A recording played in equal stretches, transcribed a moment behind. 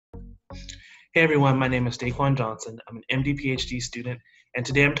Hey everyone, my name is Daquan Johnson. I'm an MD PhD student, and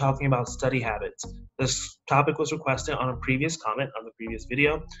today I'm talking about study habits. This topic was requested on a previous comment on the previous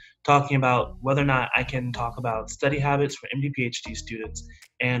video, talking about whether or not I can talk about study habits for MD PhD students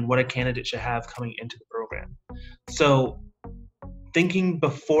and what a candidate should have coming into the program. So, thinking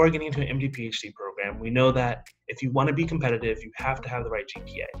before getting into an MD PhD program, we know that if you want to be competitive, you have to have the right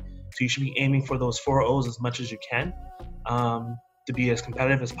GPA. So you should be aiming for those 4.0s as much as you can to be as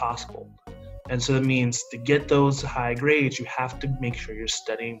competitive as possible. And so that means to get those high grades, you have to make sure you're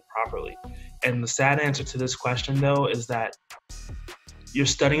studying properly. And the sad answer to this question, though, is that your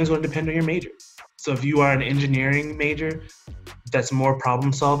studying is going to depend on your major. So if you are an engineering major that's more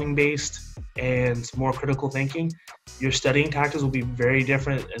problem solving based and more critical thinking, your studying tactics will be very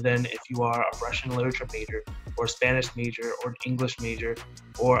different than if you are a Russian literature major or a Spanish major or an English major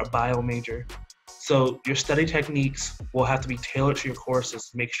or a bio major. So your study techniques will have to be tailored to your courses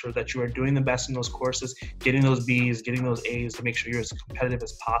to make sure that you are doing the best in those courses, getting those B's, getting those A's to make sure you're as competitive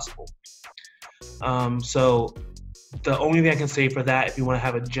as possible. So the only thing I can say for that, if you want to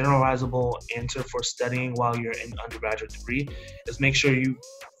have a generalizable answer for studying while you're in undergraduate degree, is make sure you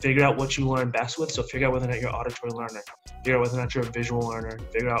figure out what you learn best with. So figure out whether or not you're an auditory learner, figure out whether or not you're a visual learner,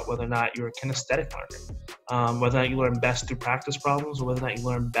 figure out whether or not you're a kinesthetic learner, whether or not you learn best through practice problems or whether or not you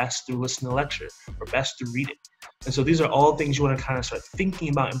learn best through listening to lecture or best through reading. And so these are all things you want to kind of start thinking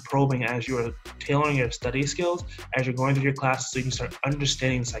about and probing as you're tailoring your study skills, as you're going through your classes, so you can start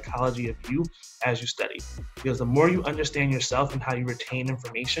understanding the psychology of you as you study. Because the more you understand yourself and how you retain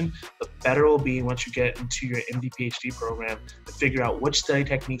information, the better it will be once you get into your MD PhD program to figure out which study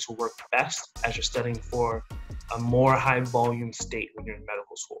techniques will work best as you're studying for a more high volume state when you're in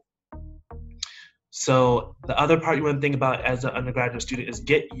medical school. So the other part you want to think about as an undergraduate student is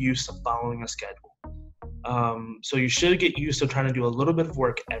get used to following a schedule. So you should get used to trying to do a little bit of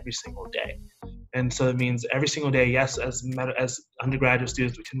work every single day. And so it means every single day, yes, as undergraduate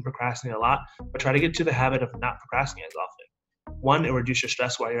students, we can procrastinate a lot, but try to get to the habit of not procrastinating as often. One, it reduces your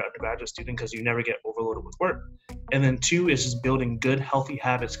stress while you're an undergraduate student because you never get overloaded with work. And then two is just building good, healthy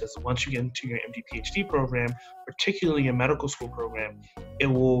habits, because once you get into your MD PhD program, particularly your medical school program, it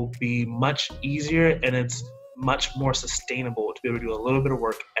will be much easier and it's much more sustainable to be able to do a little bit of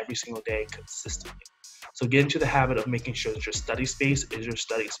work every single day consistently. So get into the habit of making sure that your study space is your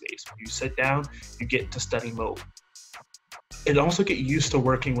study space. When you sit down, you get into study mode. And also get used to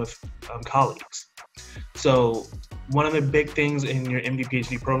working with colleagues. So one of the big things in your MD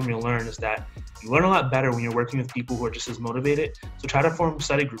PhD program you'll learn is that you learn a lot better when you're working with people who are just as motivated. So try to form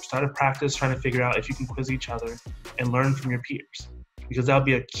study groups, try to practice, trying to figure out if you can quiz each other and learn from your peers. Because that'll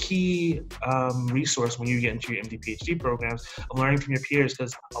be a key resource when you get into your MD PhD programs of learning from your peers,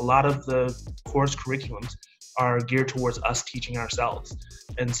 because a lot of the course curriculums are geared towards us teaching ourselves.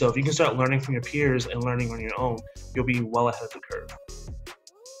 And so if you can start learning from your peers and learning on your own, you'll be well ahead of the curve.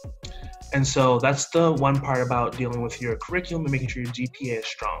 And so that's the one part about dealing with your curriculum and making sure your GPA is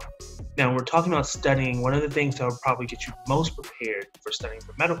strong. Now, when we're talking about studying, one of the things that will probably get you most prepared for studying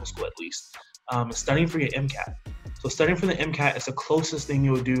for medical school at least, is studying for your MCAT. So studying for the MCAT is the closest thing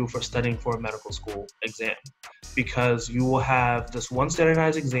you will do for studying for a medical school exam, because you will have this one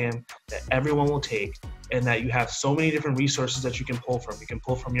standardized exam that everyone will take, and that you have so many different resources that you can pull from. You can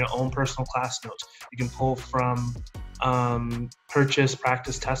pull from your own personal class notes. You can pull from purchase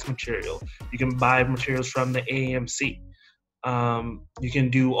practice test material. You can buy materials from the AAMC. You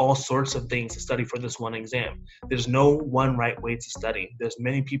can do all sorts of things to study for this one exam. There's no one right way to study. There's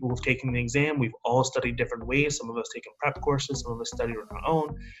many people who've taken the exam. We've all studied different ways. Some of us taken prep courses, some of us studied on our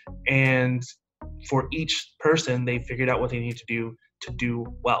own. And for each person, they figured out what they need to do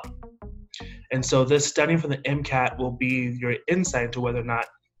well. And so this studying for the MCAT will be your insight into whether or not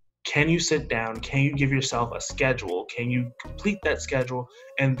can you sit down, can you give yourself a schedule, can you complete that schedule,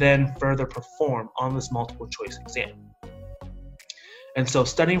 and then further perform on this multiple choice exam. And so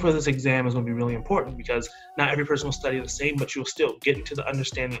studying for this exam is going to be really important, because not every person will study the same, but you'll still get into the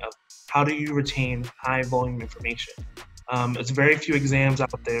understanding of how do you retain high volume information. It's very few exams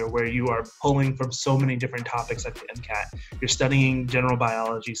out there where you are pulling from so many different topics like the MCAT. You're studying general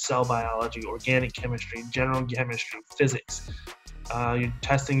biology, cell biology, organic chemistry, general chemistry, physics. You're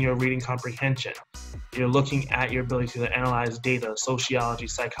testing your reading comprehension. You're looking at your ability to analyze data, sociology,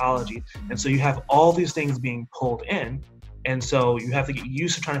 psychology. And so you have all these things being pulled in. And so you have to get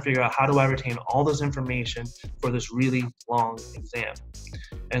used to trying to figure out, how do I retain all this information for this really long exam?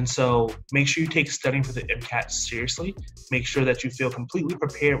 And so make sure you take studying for the MCAT seriously. Make sure that you feel completely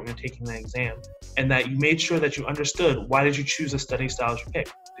prepared when you're taking the exam, and that you made sure that you understood why did you choose the study styles you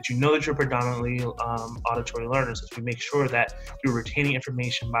picked. that you know that you're predominantly auditory learners, that you make sure that you're retaining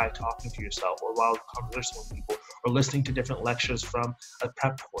information by talking to yourself or while conversing with people or listening to different lectures from a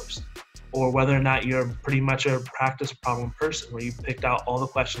prep course, or whether or not you're pretty much a practice problem person where you picked out all the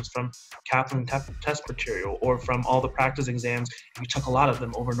questions from Kaplan test material or from all the practice exams and you took a lot of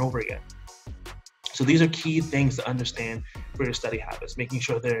them over and over again. So these are key things to understand for your study habits, making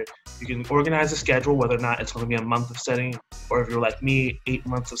sure that you can organize a schedule, whether or not it's going to be a month of studying, or if you're like me, 8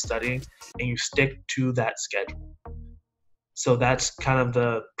 months of studying, and you stick to that schedule. So that's kind of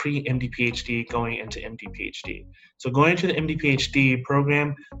the pre-MD PhD going into MD PhD. So going into the MD PhD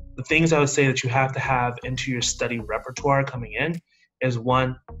program, the things I would say that you have to have into your study repertoire coming in is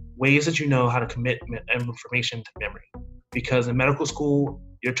one, ways that you know how to commit information to memory. Because in medical school,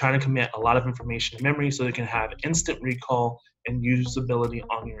 you're trying to commit a lot of information to memory so you can have instant recall and usability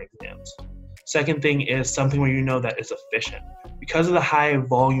on your exams. Second thing is something where you know that is efficient. Because of the high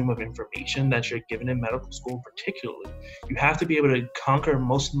volume of information that you're given in medical school particularly, you have to be able to conquer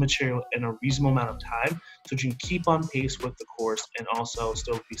most of the material in a reasonable amount of time so that you can keep on pace with the course and also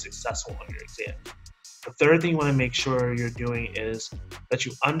still be successful on your exam. The third thing you want to make sure you're doing is that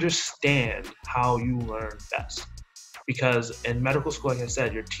you understand how you learn best. Because in medical school, like I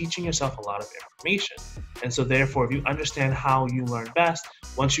said, you're teaching yourself a lot of information. And so therefore, if you understand how you learn best,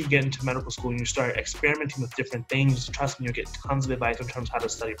 once you get into medical school and you start experimenting with different things, trust me, you'll get tons of advice in terms of how to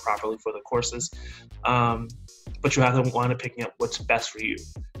study properly for the courses. But you have to want to pick up what's best for you.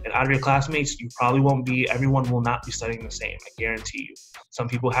 And out of your classmates, you probably won't be, everyone will not be studying the same, I guarantee you. Some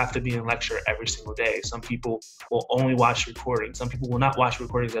people have to be in lecture every single day. Some people will only watch recordings. Some people will not watch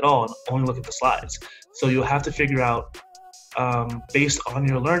recordings at all and only look at the slides. So you'll have to figure out, based on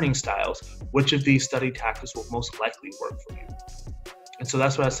your learning styles, which of these study tactics will most likely work for you. And so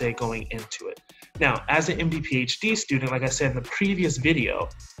that's what I say going into it. Now, as an MD PhD student, like I said in the previous video,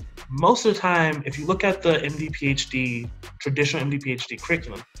 most of the time, if you look at the MD PhD, traditional MD PhD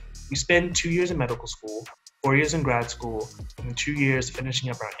curriculum, we spend 2 years in medical school, 4 years in grad school, and then 2 years finishing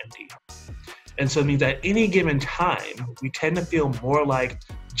up our MD. And so it means at any given time, we tend to feel more like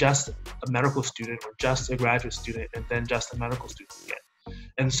just a medical student or just a graduate student and then just a medical student again.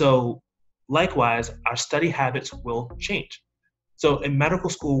 And so likewise, our study habits will change. So in medical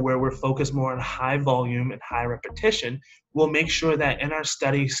school, where we're focused more on high volume and high repetition, we'll make sure that in our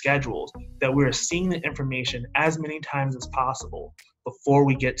study schedules that we're seeing the information as many times as possible before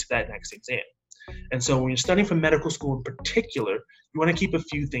we get to that next exam. And so when you're studying for medical school in particular, you want to keep a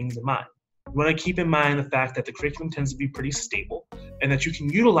few things in mind. You want to keep in mind the fact that the curriculum tends to be pretty stable and that you can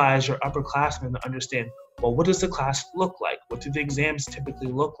utilize your upperclassmen to understand, well, what does the class look like? What do the exams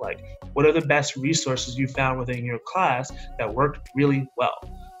typically look like? What are the best resources you found within your class that worked really well?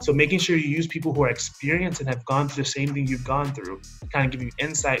 So making sure you use people who are experienced and have gone through the same thing you've gone through to kind of give you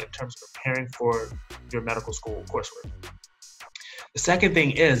insight in terms of preparing for your medical school coursework. The second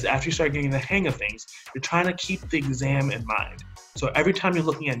thing is, after you start getting the hang of things, you're trying to keep the exam in mind. So every time you're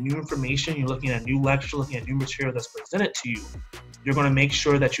looking at new information, you're looking at new lecture, looking at new material that's presented to you, you're going to make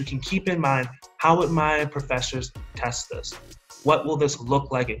sure that you can keep in mind, how would my professors test this? What will this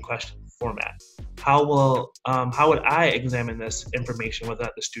look like in question format? How would I examine this information whether or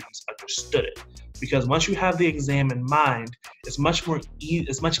not the students understood it? Because once you have the exam in mind, it's much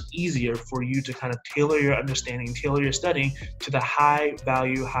easier for you to kind of tailor your understanding, tailor your studying to the high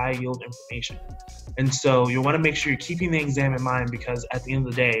value, high yield information. And so you want to make sure you're keeping the exam in mind, because at the end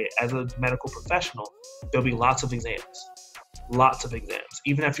of the day, as a medical professional, there'll be lots of exams. Lots of exams.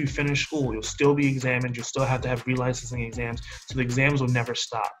 Even after you finish school, you'll still be examined. You'll still have to have relicensing exams. So the exams will never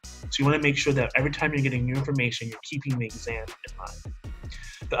stop. So you want to make sure that every time you're getting new information, you're keeping the exam in mind.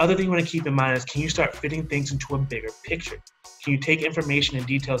 The other thing you want to keep in mind is, can you start fitting things into a bigger picture? Can you take information and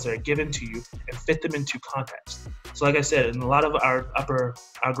details that are given to you and fit them into context? So like I said, in a lot of our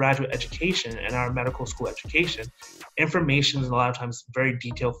graduate education and our medical school education, information is a lot of times very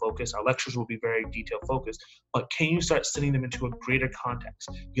detail focused. Our lectures will be very detail focused, but can you start setting them into a greater context?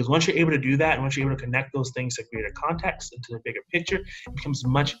 Because once you're able to do that, and once you're able to connect those things to greater context, into the bigger picture, it becomes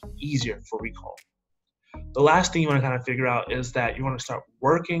much easier for recall. The last thing you want to kind of figure out is that you want to start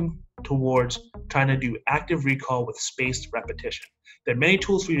working towards trying to do active recall with spaced repetition. There are many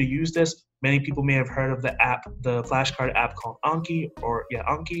tools for you to use this. Many people may have heard of the app, the flashcard app called Anki,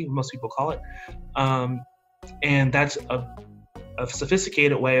 Anki, most people call it. And that's a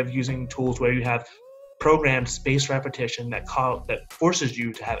sophisticated way of using tools where you have programmed spaced repetition that forces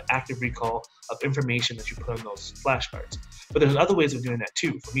you to have active recall of information that you put on those flashcards. But there's other ways of doing that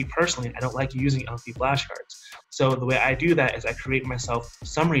too. For me personally, I don't like using empty flashcards. So the way I do that is I create myself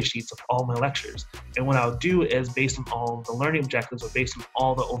summary sheets of all my lectures. And what I'll do is, based on all the learning objectives or based on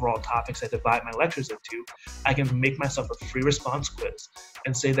all the overall topics I divide my lectures into, I can make myself a free response quiz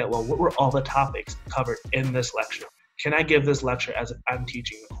and say that, well, what were all the topics covered in this lecture? Can I give this lecture as if I'm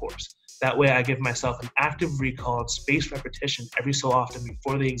teaching the course? That way I give myself an active recall and spaced repetition every so often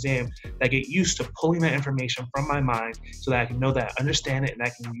before the exam that I get used to pulling that information from my mind so that I can know that I understand it and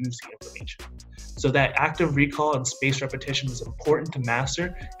I can use the information. So that active recall and spaced repetition is important to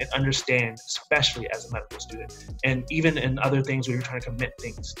master and understand, especially as a medical student, and even in other things where you're trying to commit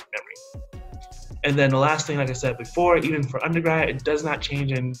things to memory. And then the last thing, like I said before, even for undergrad, it does not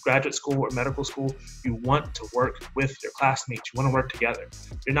change in graduate school or medical school. You want to work with your classmates. You want to work together.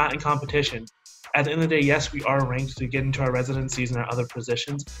 You're not in competition. At the end of the day, yes, we are ranked to get into our residencies and our other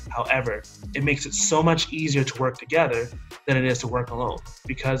positions. However, it makes it so much easier to work together than it is to work alone.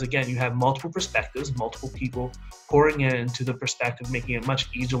 Because again, you have multiple perspectives, multiple people pouring into the perspective, making it much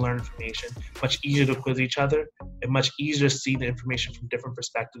easier to learn information, much easier to quiz each other, and much easier to see the information from different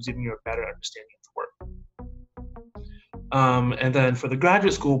perspectives, giving you a better understanding of the work. And then for the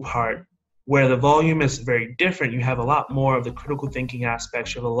graduate school part, where the volume is very different, you have a lot more of the critical thinking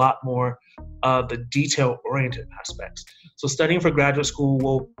aspects, you have a lot more of the detail-oriented aspects. So studying for graduate school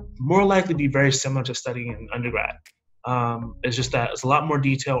will more likely be very similar to studying in undergrad. It's just that it's a lot more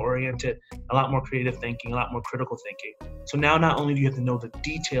detail-oriented, a lot more creative thinking, a lot more critical thinking. So now not only do you have to know the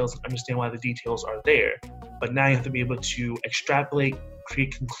details and understand why the details are there, but now you have to be able to extrapolate,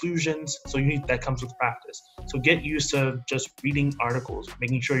 create conclusions. So that comes with practice. So get used to just reading articles,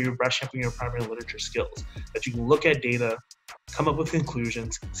 making sure you're brushing up on your primary literature skills, that you can look at data, come up with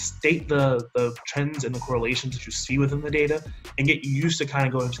conclusions, state the trends and the correlations that you see within the data, and get used to kind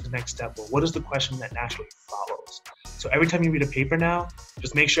of going to the next step. Well, what is the question that naturally follows? So every time you read a paper now,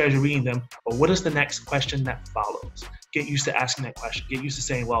 just make sure as you're reading them, well, what is the next question that follows? Get used to asking that question. Get used to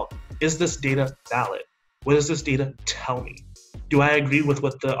saying, well, is this data valid? What does this data tell me? Do I agree with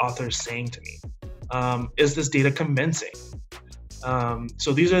what the author is saying to me? Is this data convincing?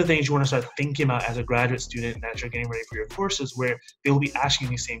 So these are the things you want to start thinking about as a graduate student and as you're getting ready for your courses, where they will be asking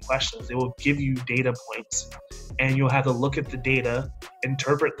these same questions. They will give you data points and you'll have to look at the data,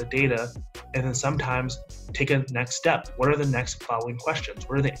 interpret the data, and then sometimes take a next step. What are the next following questions?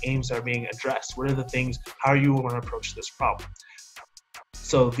 What are the aims that are being addressed? What are the things, how are you going to approach this problem?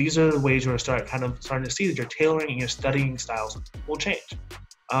 So these are the ways you're starting to see that your tailoring and your studying styles will change.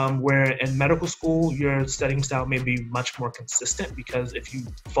 Where in medical school, your studying style may be much more consistent, because if you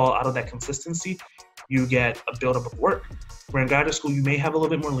fall out of that consistency, you get a buildup of work. Where in graduate school, you may have a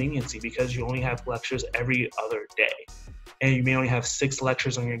little bit more leniency because you only have lectures every other day. And you may only have 6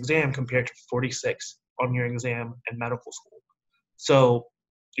 lectures on your exam compared to 46 on your exam in medical school. So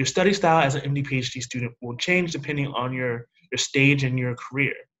your study style as an MD PhD student will change depending on your stage in your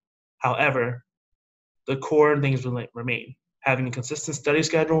career. However, the core things will remain. Having a consistent study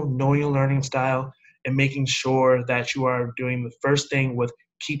schedule, knowing your learning style, and making sure that you are doing the first thing with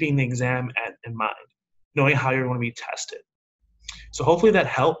keeping the exam in mind, knowing how you're going to be tested. So hopefully that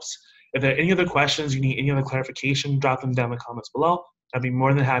helps. If there are any other questions, you need any other clarification, drop them down in the comments below. I'd be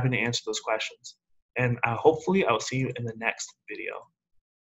more than happy to answer those questions. And hopefully I'll see you in the next video.